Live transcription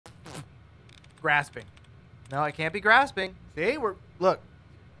Grasping. No, it can't be grasping. See, look.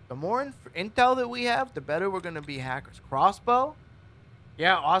 The more intel that we have, the better we're gonna be hackers. Crossbow.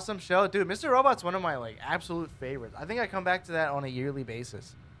 Yeah, awesome show, dude. Mr. Robot's one of my like absolute favorites. I think I come back to that on a yearly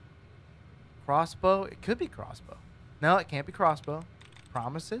basis. Crossbow. It could be crossbow. No, it can't be crossbow.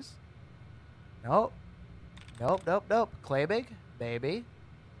 Promises. Nope. Nope. Nope. Nope. Claybig, baby.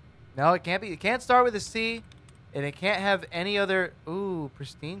 No, it can't be. It can't start with a C, and it can't have any other. Ooh,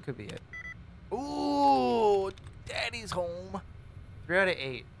 pristine could be it. Ooh, daddy's home. 3 out of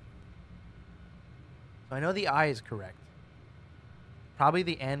 8. So I know the I is correct. Probably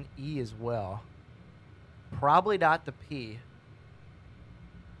the N-E as well. Probably not the P.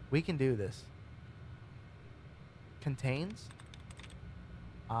 We can do this. Contains.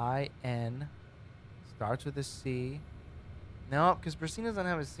 I-N. Starts with a C. No, because Pristine doesn't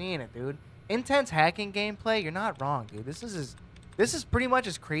have a C in it, dude. Intense hacking gameplay, you're not wrong, dude. This is pretty much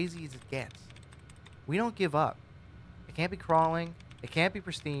as crazy as it gets. We don't give up. It can't be crawling. It can't be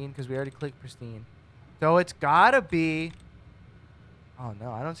pristine because we already clicked pristine. So it's gotta be. Oh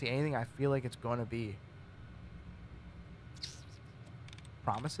no, I don't see anything I feel like it's gonna be.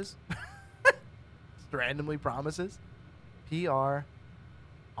 Promises? Just randomly promises? PR.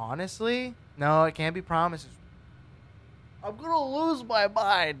 Honestly? No, it can't be promises. I'm gonna lose my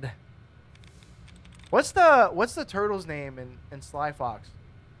mind. What's the turtle's name in Sly Fox?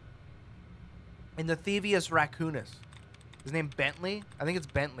 In the Thievius Raccoonus. His name Bentley? I think it's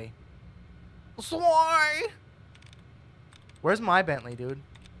Bentley. Sly! Where's my Bentley, dude?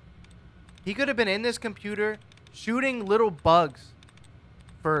 He could have been in this computer shooting little bugs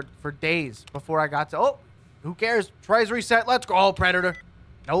for days before I got to... Oh! Who cares? Tries reset. Let's go, Predator.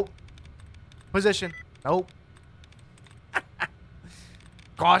 Nope. Position. Nope.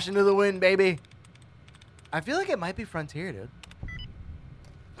 Caution to the wind, baby. I feel like it might be Frontier, dude.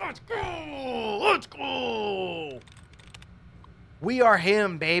 Let's go! Let's go! We are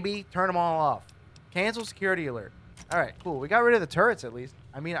him, baby. Turn them all off. Cancel security alert. All right, cool. We got rid of the turrets at least.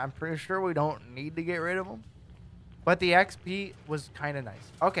 I mean, I'm pretty sure we don't need to get rid of them. But the XP was kind of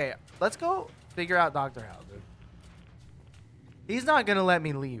nice. Okay, let's go figure out Dr. Howe, dude. He's not going to let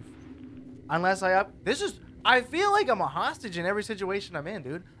me leave. Unless I up... I feel like I'm a hostage in every situation I'm in,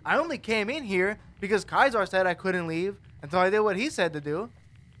 dude. I only came in here because Kaisar said I couldn't leave until I did what he said to do.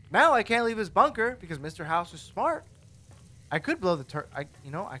 Now I can't leave his bunker because Mr. House is smart. I could blow the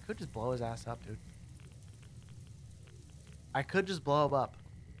I could just blow his ass up, dude. I could just blow him up.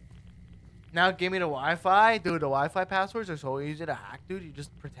 Now give me the Wi-Fi. Dude, the Wi-Fi passwords are so easy to hack, dude. You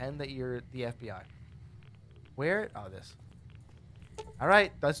just pretend that you're the FBI. Where? Oh, this. All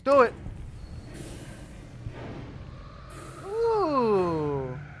right, let's do it.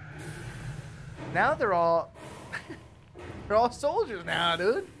 Ooh. Now they're all... they're all soldiers now,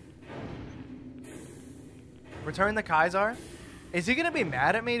 dude. Return the Kaisar. Is he gonna be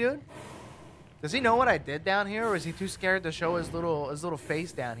mad at me, dude? Does he know what I did down here, or is he too scared to show his little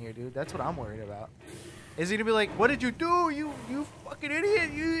face down here, dude? That's what I'm worried about. Is he gonna be like, "What did you do? You fucking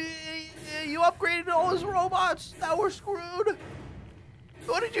idiot! You upgraded all his robots. Now we're screwed.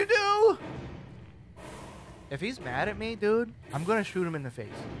 What did you do?" If he's mad at me, dude, I'm gonna shoot him in the face,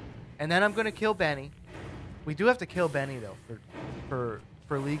 and then I'm gonna kill Benny. We do have to kill Benny though,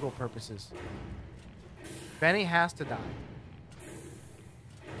 for legal purposes. Benny has to die.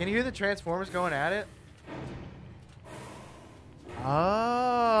 Can you hear the Transformers going at it?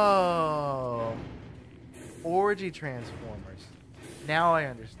 Oh. Orgy Transformers. Now I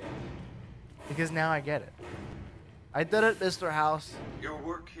understand. Because now I get it. I did it, Mr. House. Your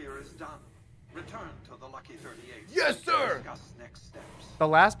work here is done. Return to the Lucky 38. Yes, sir! Discuss next steps. The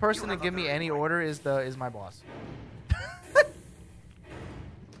last person to give me any order is my boss.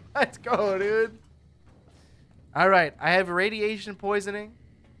 Let's go, dude. All right, I have radiation poisoning.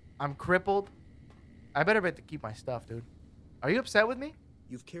 I'm crippled. I better bet to keep my stuff, dude. Are you upset with me?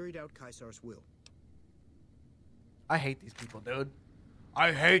 You've carried out Kaisar's will. I hate these people, dude.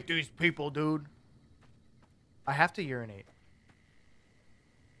 I hate these people, dude. I have to urinate.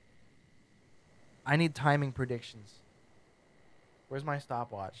 I need timing predictions. Where's my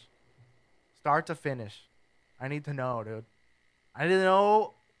stopwatch? Start to finish. I need to know, dude. I need to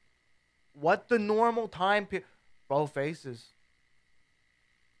know what the normal time period... Both faces.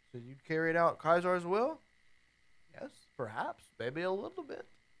 So you carried out Kaisar's will? Yes, perhaps. Maybe a little bit.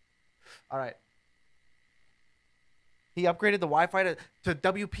 All right. He upgraded the Wi-Fi to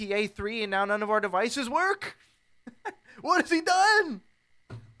WPA3 and now none of our devices work? What has he done?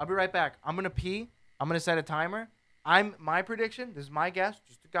 I'll be right back. I'm going to pee. I'm going to set a timer. My prediction, this is my guess,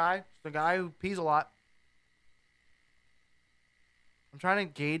 just a guy who pees a lot. I'm trying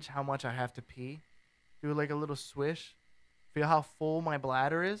to gauge how much I have to pee. Do like a little swish. Feel how full my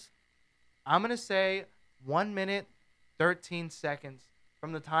bladder is. I'm going to say 1 minute, 13 seconds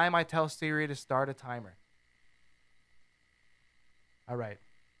from the time I tell Siri to start a timer. All right.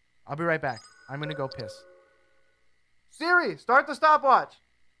 I'll be right back. I'm going to go piss. Siri, start the stopwatch.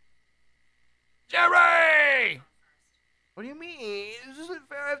 Jerry! What do you mean? This isn't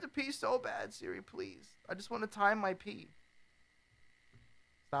fair. I have to pee so bad, Siri, please. I just want to time my pee.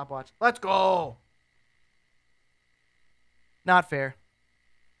 Stopwatch. Let's go. Not fair.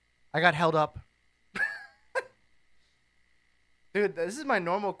 I got held up. Dude, this is my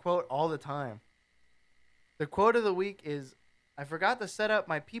normal quote all the time. The quote of the week is, I forgot to set up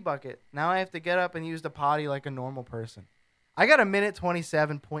my pee bucket. Now I have to get up and use the potty like a normal person. I got a minute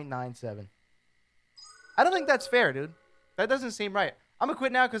 27.97. I don't think that's fair, dude. That doesn't seem right. I'm going to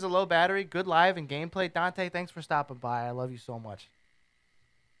quit now because of low battery. Good live and gameplay. Dante, thanks for stopping by. I love you so much.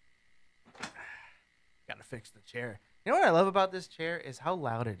 Gotta fix the chair. You know what I love about this chair is how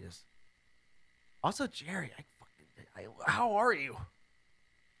loud it is. Also, Jerry, how are you?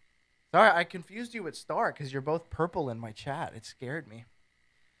 Sorry, I confused you with Star because you're both purple in my chat. It scared me.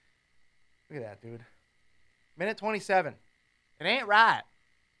 Look at that, dude. Minute 27. It ain't right.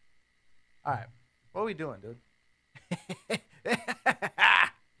 All right. What are we doing, dude? It's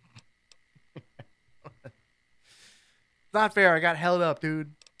not fair. I got held up,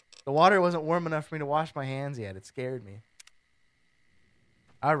 dude. The water wasn't warm enough for me to wash my hands yet. It scared me.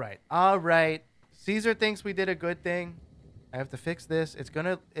 All right. All right. Caesar thinks we did a good thing. I have to fix this.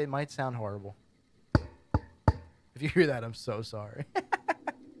 It might sound horrible. If you hear that, I'm so sorry.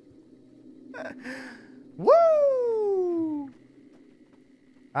 Woo!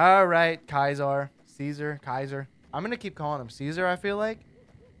 All right, Kaiser. Kaiser. I'm going to keep calling him Caesar, I feel like.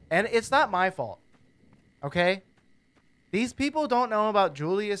 And it's not my fault. Okay? These people don't know about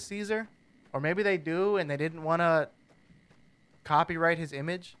Julius Caesar. Or maybe they do and they didn't want to copyright his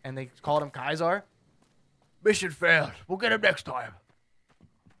image and they called him Kaiser. Mission failed. We'll get him next time.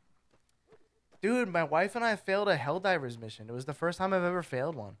 Dude, my wife and I failed a Helldivers mission. It was the first time I've ever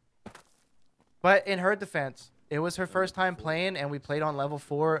failed one. But in her defense, it was her first time playing and we played on level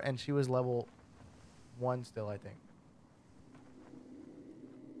 4 and she was level 1 still, I think.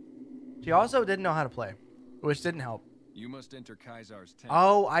 She also didn't know how to play, which didn't help. You must enter Kaiser's tent.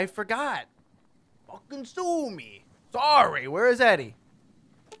 Oh, I forgot. Fucking sue me. Sorry. Where is Eddie?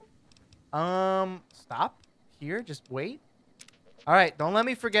 Stop here. Just wait. All right. Don't let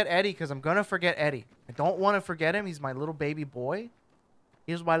me forget Eddie because I'm going to forget Eddie. I don't want to forget him. He's my little baby boy.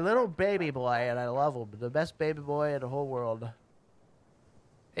 He's my little baby boy and I love him. The best baby boy in the whole world.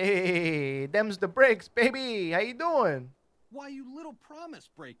 Hey, them's the bricks, baby. How you doing? Why, you little promise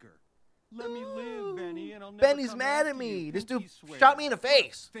breaker. Let me live, Benny, and I'll never Benny's come mad after at me. you, This dude swear. shot me in the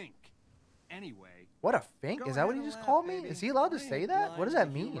face. Think. Anyway. What a fink? Is that what he just called me? Is he allowed to say that? What does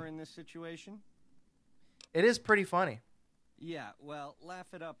that mean? In this situation? It is pretty funny. Yeah, well,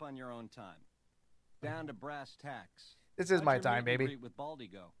 laugh it up on your own time. Down to brass tacks. This is How'd my your time, meet and baby. greet with Baldy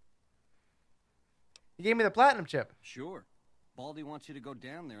go? He gave me the platinum chip. Sure. Baldy wants you to go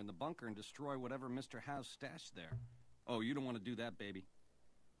down there in the bunker and destroy whatever Mr. House stashed there. Oh, you don't want to do that, baby.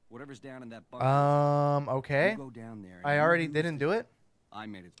 Whatever's down in that bunker. Okay. You go down there. I already didn't do it. I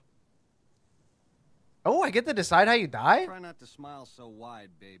made it. Oh, I get to decide how you die? Try not to smile so wide,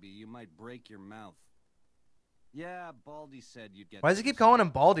 baby. You might break your mouth. Yeah, Baldy said you'd get. Why does he keep calling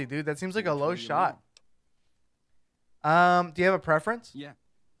him Baldy, dude? That seems like a low shot. Do you have a preference? Yeah.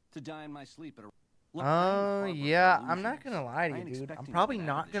 To die in my sleep at a... Yeah. I'm not going to lie to you, dude. I'm probably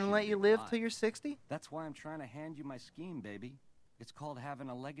not going to let you live till you're 60. That's why I'm trying to hand you my scheme, baby. It's called having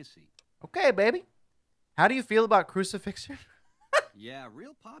a legacy. Okay, baby. How do you feel about crucifixion? Yeah,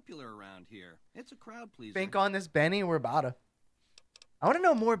 real popular around here. It's a crowd pleaser. Think on this, Benny. We're about to. I want to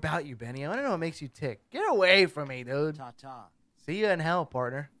know more about you, Benny. I want to know what makes you tick. Get away from me, dude. Ta-ta. See you in hell,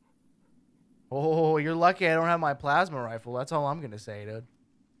 partner. Oh, you're lucky I don't have my plasma rifle. That's all I'm going to say, dude.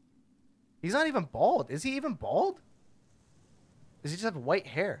 He's not even bald. Is he even bald? Does he just have white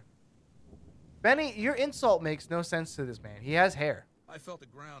hair? Benny, your insult makes no sense to this man. He has hair. I felt the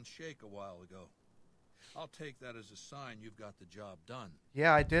ground shake a while ago. I'll take that as a sign you've got the job done.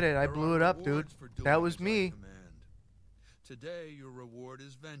 Yeah, I did it. I blew it up, dude. That was me. Today, your reward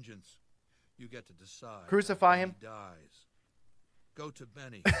is vengeance. You get to decide. Crucify him. He dies. Go to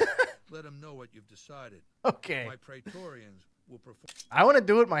Benny. Let him know what you've decided. Okay. My Praetorians will perform. I want to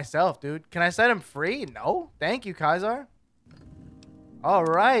do it myself, dude. Can I set him free? No. Thank you, Kaiser. All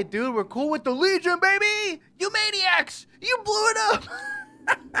right, dude. We're cool with the Legion, baby. You maniacs. You blew it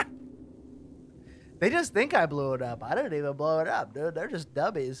up. They just think I blew it up. I didn't even blow it up, dude. They're just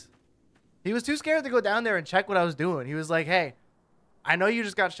dubbies. He was too scared to go down there and check what I was doing. He was like, hey, I know you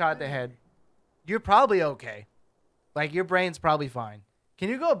just got shot in the head. You're probably okay. Like, your brain's probably fine. Can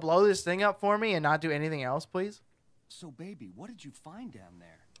you go blow this thing up for me and not do anything else, please? So, baby, what did you find down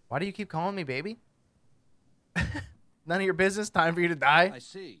there? Why do you keep calling me baby? None of your business. Time for you to die. I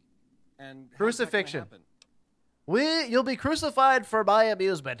see. And Crucifixion. You'll be crucified for my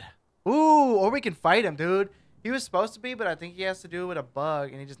amusement. Ooh, or we can fight him, dude. He was supposed to be, but I think he has to do it with a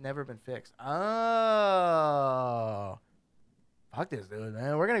bug, and he just never been fixed. Oh. Fuck this dude,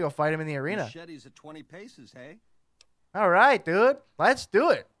 man. We're going to go fight him in the arena. Machetes at 20 paces, hey? All right, dude. Let's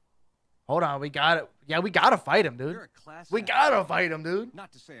do it. Hold on. We got it. Yeah, we got to fight him, dude. You're a class We act. got to fight him, dude.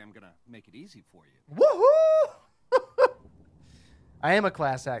 Not to say I'm going to make it easy for you. Woohoo! I am a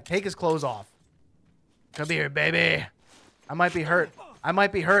class act. Take his clothes off. Come here, baby. I might be hurt.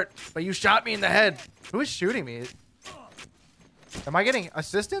 But you shot me in the head. Who is shooting me? Am I getting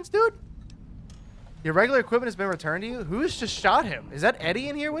assistance, dude? Your regular equipment has been returned to you? Who has just shot him? Is that Eddie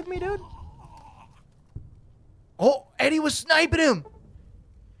in here with me, dude? Oh, Eddie was sniping him.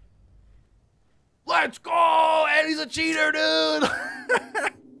 Let's go. Eddie's a cheater, dude.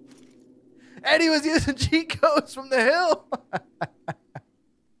 Eddie was using cheat codes from the hill.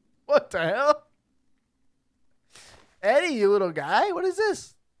 What the hell? Eddie, you little guy. What is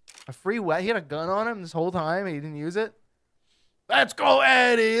this? A free wet? He had a gun on him this whole time and he didn't use it? Let's go,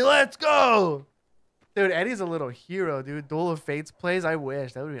 Eddie. Let's go. Dude, Eddie's a little hero, dude. Duel of Fates plays. I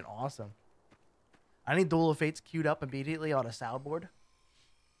wish. That would have been awesome. I need Duel of Fates queued up immediately on a soundboard.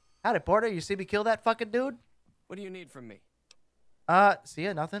 Howdy, Porter. You see me kill that fucking dude? What do you need from me? See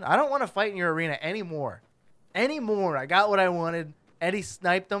ya, nothing. I don't want to fight in your arena anymore. I got what I wanted. Eddie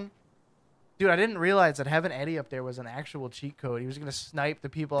sniped him. Dude, I didn't realize that having Eddie up there was an actual cheat code. He was going to snipe the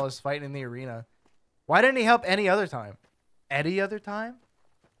people I was fighting in the arena. Why didn't he help any other time? Any other time?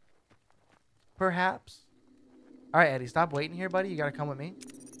 Perhaps. All right, Eddie, stop waiting here, buddy. You got to come with me.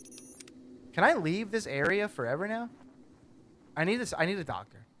 Can I leave this area forever now? I need this. I need a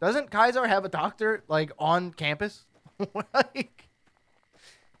doctor. Doesn't Kaiser have a doctor, like, on campus? Like,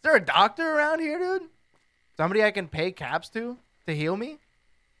 is there a doctor around here, dude? Somebody I can pay caps to heal me?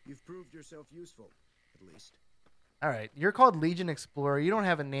 You've proved yourself useful, at least. All right. You're called Legion Explorer. You don't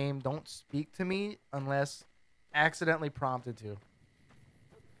have a name. Don't speak to me unless accidentally prompted to.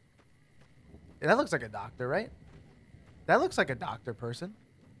 Yeah, that looks like a doctor, right? That looks like a doctor person.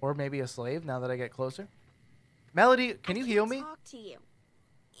 Or maybe a slave now that I get closer. Melody, can you heal me? I can't talk to you.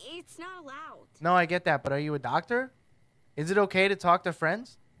 It's not allowed. No, I get that, but are you a doctor? Is it okay to talk to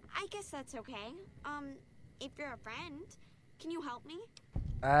friends? I guess that's okay. If you're a friend, can you help me?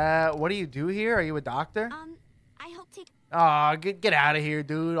 What do you do here? Are you a doctor? I help take... Aw, get out of here,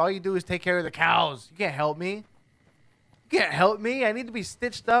 dude. All you do is take care of the cows. You can't help me. You can't help me. I need to be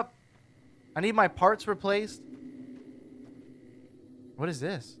stitched up. I need my parts replaced. What is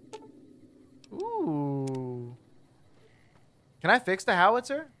this? Ooh. Can I fix the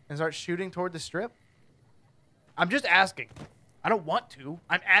howitzer and start shooting toward the strip? I'm just asking. I don't want to.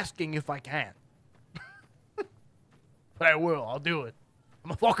 I'm asking if I can. But I will. I'll do it.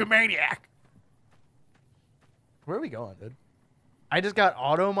 I'm a fucking maniac. Where are we going, dude? I just got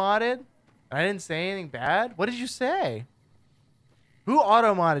auto-modded. I didn't say anything bad. What did you say? Who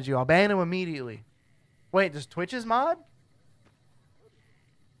auto-modded you? I'll ban him immediately. Wait, does Twitch's mod?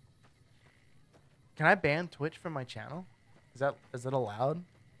 Can I ban Twitch from my channel? Is that allowed?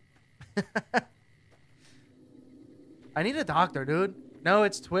 I need a doctor, dude. No,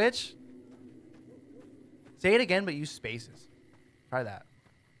 it's Twitch. Say it again, but use spaces. Try that.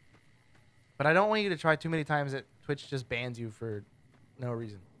 But I don't want you to try too many times that Twitch just bans you for no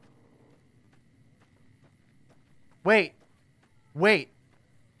reason. Wait.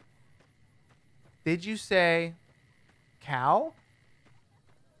 Did you say cow?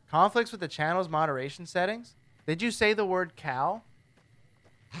 Conflicts with the channel's moderation settings? Did you say the word cow?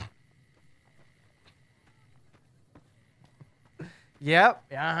 Yep.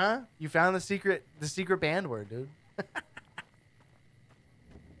 Uh-huh. You found the secret banned word, dude.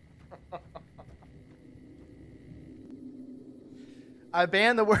 I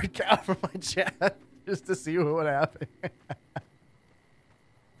banned the word cow from my chat just to see what would happen.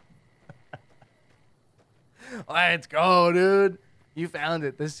 Let's go, dude. You found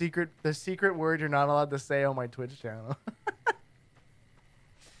it. The secret word you're not allowed to say on my Twitch channel.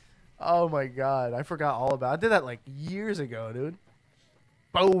 Oh my god. I forgot all about it. I did that like years ago, dude.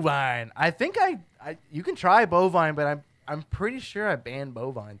 Bovine. I think you can try bovine, but I'm pretty sure I banned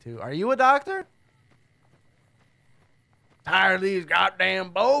bovine too. Are you a doctor? Tired of these goddamn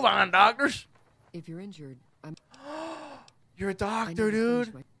bovine doctors. If you're injured, You're a I doctor, need to finish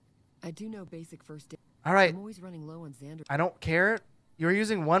dude. I do know basic first aid. All right. I'm always running low on Xander. I don't care. You're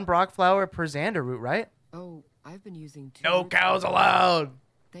using 1 Brock flower per Xander root, right? Oh, I've been using 2. No roots cows per day. allowed.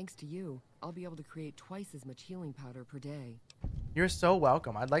 Thanks to you, I'll be able to create twice as much healing powder per day. You're so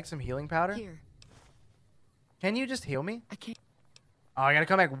welcome. I'd like some healing powder. Here, Can you just heal me? I can't. Oh, I gotta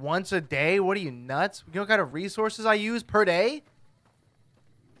come back once a day? What are you, nuts? You know what kind of resources I use per day?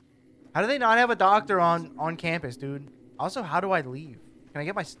 How do they not have a doctor on campus, dude? Also, how do I leave? Can I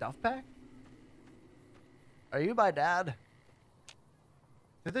get my stuff back? Are you my dad?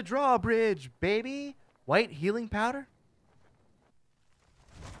 To the drawbridge, baby. White healing powder?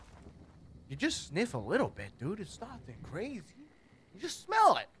 You just sniff a little bit, dude. It's nothing crazy. You just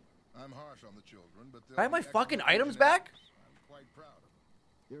smell it. I'm harsh on the children, but I have my fucking items back? I'm quite proud of them.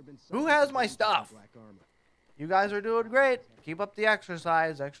 There have been Who sightings has of my wolves in stuff? black armor. You guys are doing great. Keep up the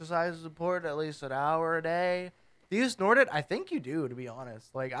exercise. Exercise is important, at least an hour a day. Do you snort it? I think you do, to be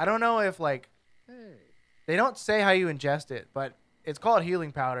honest. Like, I don't know if, like, Hey, they don't say how you ingest it, but it's called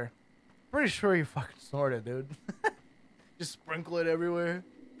healing powder. Pretty sure you fucking snort it, dude. Just sprinkle it everywhere.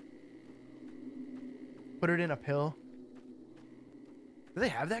 Put it in a pill. Do they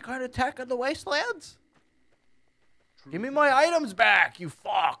have that kind of tech on the wastelands? Give me my items back, you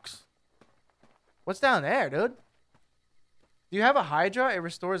fox. What's down there, dude? Do you have a Hydra? It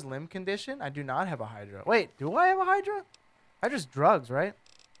restores limb condition. I do not have a Hydra. Wait, do I have a Hydra? Hydra's drugs, right?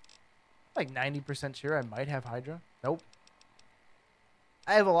 Like 90% sure I might have Hydra. Nope.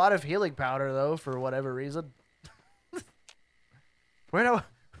 I have a lot of healing powder, though, for whatever reason. Where do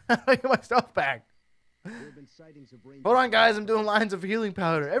how do I get my stuff back? there have been sightings of rangers. Hold on, guys. I'm doing lines of healing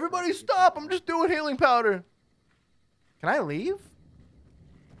powder. Everybody stop. I'm just doing healing powder. Can I leave?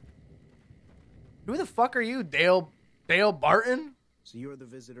 Who the fuck are you, Dale Barton? So you're the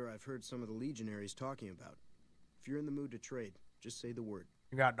visitor I've heard some of the legionaries talking about. If you're in the mood to trade, just say the word.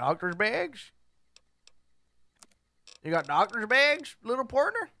 You got doctor's bags? You got doctor's bags, little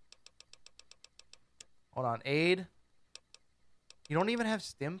partner? Hold on, aid. You don't even have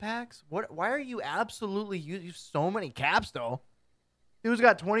stim packs? What? Why are you absolutely using so many caps, though? Dude's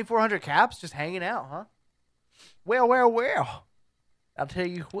got 2,400 caps just hanging out, huh? Well. I'll tell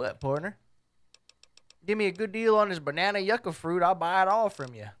you what, partner. Give me a good deal on this banana yucca fruit, I'll buy it all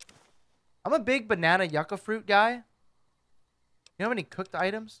from you. I'm a big banana yucca fruit guy. You know how many cooked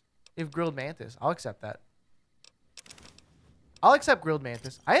items? You have grilled mantis. I'll accept that. I'll accept grilled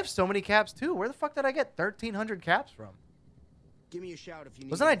mantis. I have so many caps, too. Where the fuck did I get 1,300 caps from? Give me a shout if you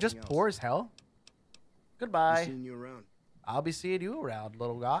need Wasn't I just anything poor else. as hell? Be Goodbye. seeing you around. I'll be seeing you around,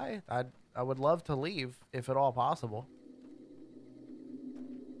 little guy. I would love to leave, if at all possible.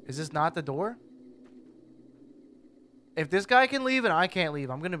 Is this not the door? If this guy can leave and I can't leave,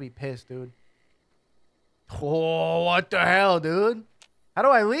 I'm going to be pissed, dude. Oh, what the hell, dude? How do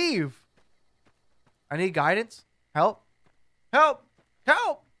I leave? I need guidance. Help. Help.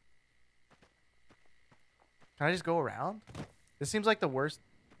 Help. Can I just go around? This seems like the worst.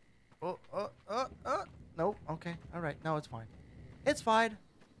 Nope. Okay. All right. No, it's fine. It's fine.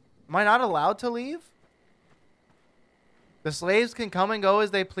 Am I not allowed to leave? The slaves can come and go as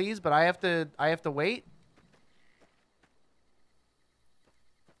they please, but I have to wait.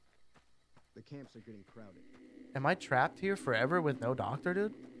 The camps are getting crowded. Am I trapped here forever with no doctor,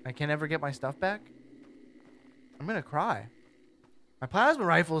 dude? I can't ever get my stuff back? I'm gonna cry. My plasma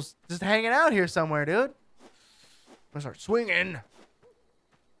rifle's just hanging out here somewhere, dude. I'm gonna start swinging.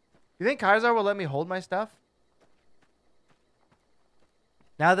 You think Kaiser will let me hold my stuff?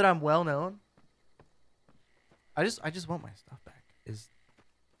 Now that I'm well known? I just want my stuff back. Is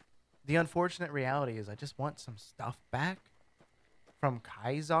the unfortunate reality is I just want some stuff back from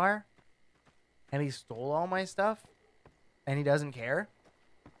Kaiser. And he stole all my stuff, and he doesn't care.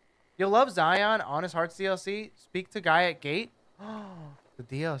 You'll love Zion, Honest Hearts DLC. Speak to guy at gate. Oh, the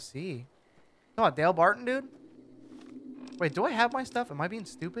DLC. Come on, Dale Barton, dude. Wait, do I have my stuff? Am I being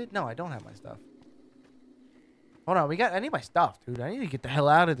stupid? No, I don't have my stuff. Hold on, I need my stuff, dude. I need to get the hell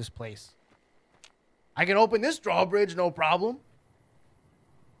out of this place. I can open this drawbridge, no problem.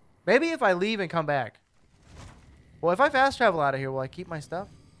 Maybe if I leave and come back. Well, if I fast travel out of here, will I keep my stuff?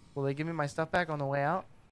 Will they give me my stuff back on the way out?